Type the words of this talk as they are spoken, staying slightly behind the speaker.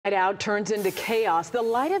Night out turns into chaos. The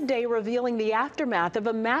light of day revealing the aftermath of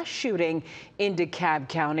a mass shooting in DeKalb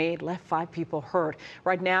County. It left 5 people hurt.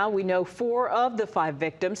 Right now, we know 4 of the 5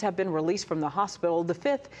 victims have been released from the hospital. The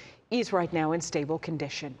 5th is right now in stable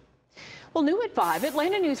condition. Well, new at 5,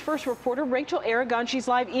 Atlanta News First reporter Rachel Aragon. She's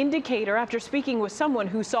live in Decatur after speaking with someone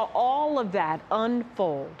who saw all of that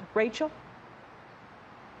unfold. Rachel?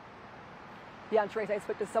 Yeah, Trace, I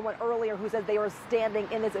spoke to someone earlier who said they were standing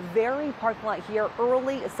in this very parking lot here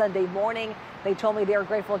early Sunday morning. They told me they are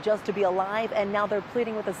grateful just to be alive, and now they're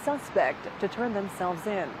pleading with a suspect to turn themselves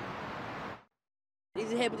in. It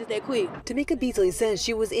just happened just that quick. Tamika Beasley says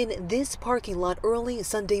she was in this parking lot early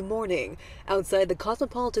Sunday morning outside the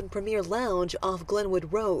Cosmopolitan Premier Lounge off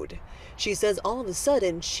Glenwood Road. She says all of a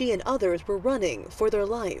sudden she and others were running for their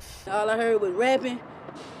life. All I heard was rapping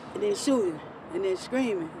and then shooting and then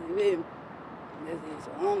screaming.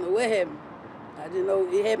 So I don't know what happened. I just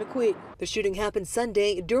know it happened quick. The shooting happened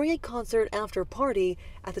Sunday during a concert after party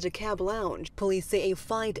at the DeKalb Lounge. Police say a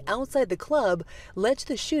fight outside the club led to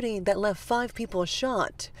the shooting that left 5 people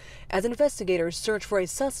shot. As investigators search for a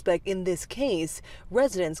suspect in this case,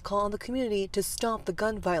 residents call on the community to stop the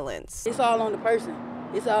gun violence. It's all on the person.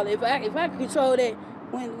 It's all if I can control that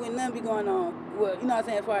when nothing be going on. Well, you know what I'm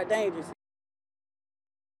saying, as far as dangerous.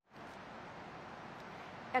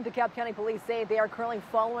 And DeKalb County Police say they are currently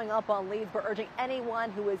following up on leads, but urging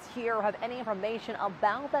anyone who is here or have any information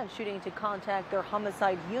about that shooting to contact their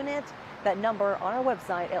homicide unit. That number on our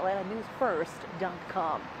website,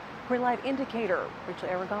 atlantanewsfirst.com. For a live indicator, Rachel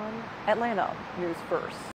Aragon, Atlanta News First.